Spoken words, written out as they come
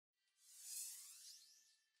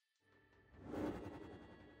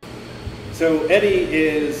So Eddie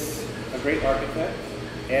is a great architect,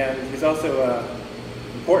 and he's also an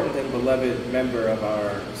important and beloved member of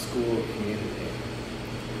our school community.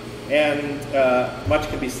 And much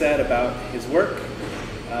can be said about his work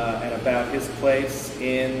and about his place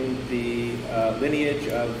in the lineage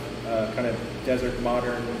of kind of desert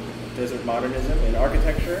modernism in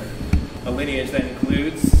architecture, a lineage that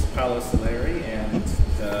includes Paolo Soleri and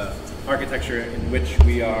the architecture in which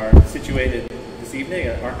we are situated this evening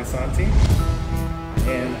at Arcosanti.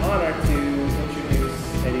 And honor to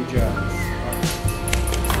introduce Eddie Jones.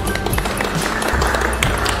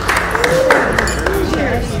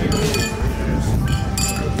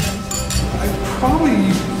 I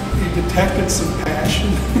probably detected some passion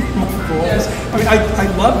in my voice. I mean,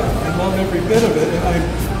 I love it. I love every bit of it, and I'm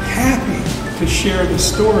happy to share the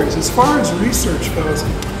stories. As far as research goes,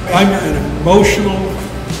 I'm an emotional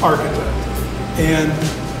architect, and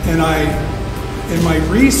in my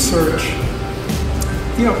research,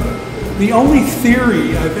 you know, the only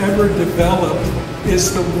theory I've ever developed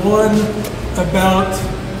is the one about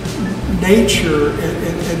nature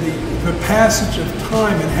and the passage of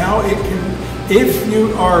time and how it can, if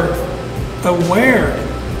you are aware,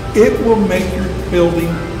 it will make your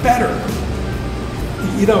building better.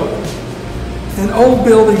 You know, an old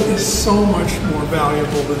building is so much more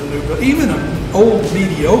valuable than a new building. Even an old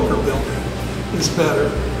mediocre building is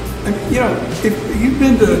better. I mean, you know, if you've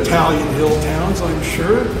been to Italian hill towns, I'm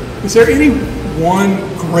sure, is there any one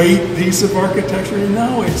great piece of architecture?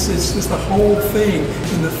 No, it's just the whole thing,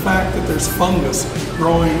 and the fact that there's fungus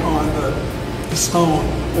growing on the stone,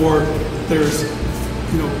 or there's,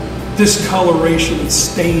 you know, discoloration and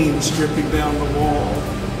stains dripping down the wall.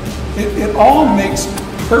 It all makes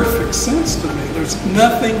perfect sense to me. There's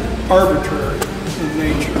nothing arbitrary in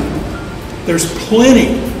nature. There's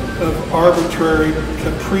plenty of arbitrary,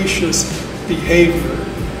 capricious behavior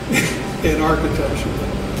in architecture.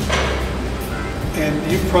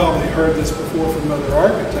 And you've probably heard this before from other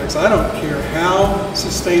architects. I don't care how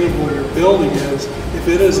sustainable your building is, if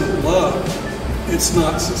it isn't loved, it's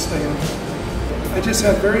not sustainable. I just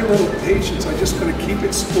have very little patience. I just gotta keep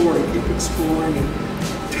exploring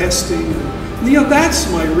and testing. And, you know, that's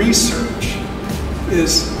my research,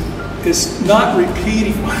 is not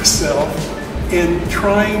repeating myself and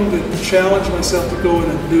trying to challenge myself to go in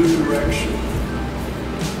a new direction.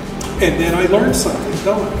 And then I learn something,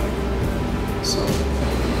 don't I? So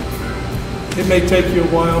it may take you a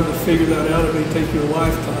while to figure that out. It may take you a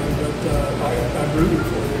lifetime, but I'm rooting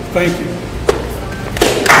for you. Thank you.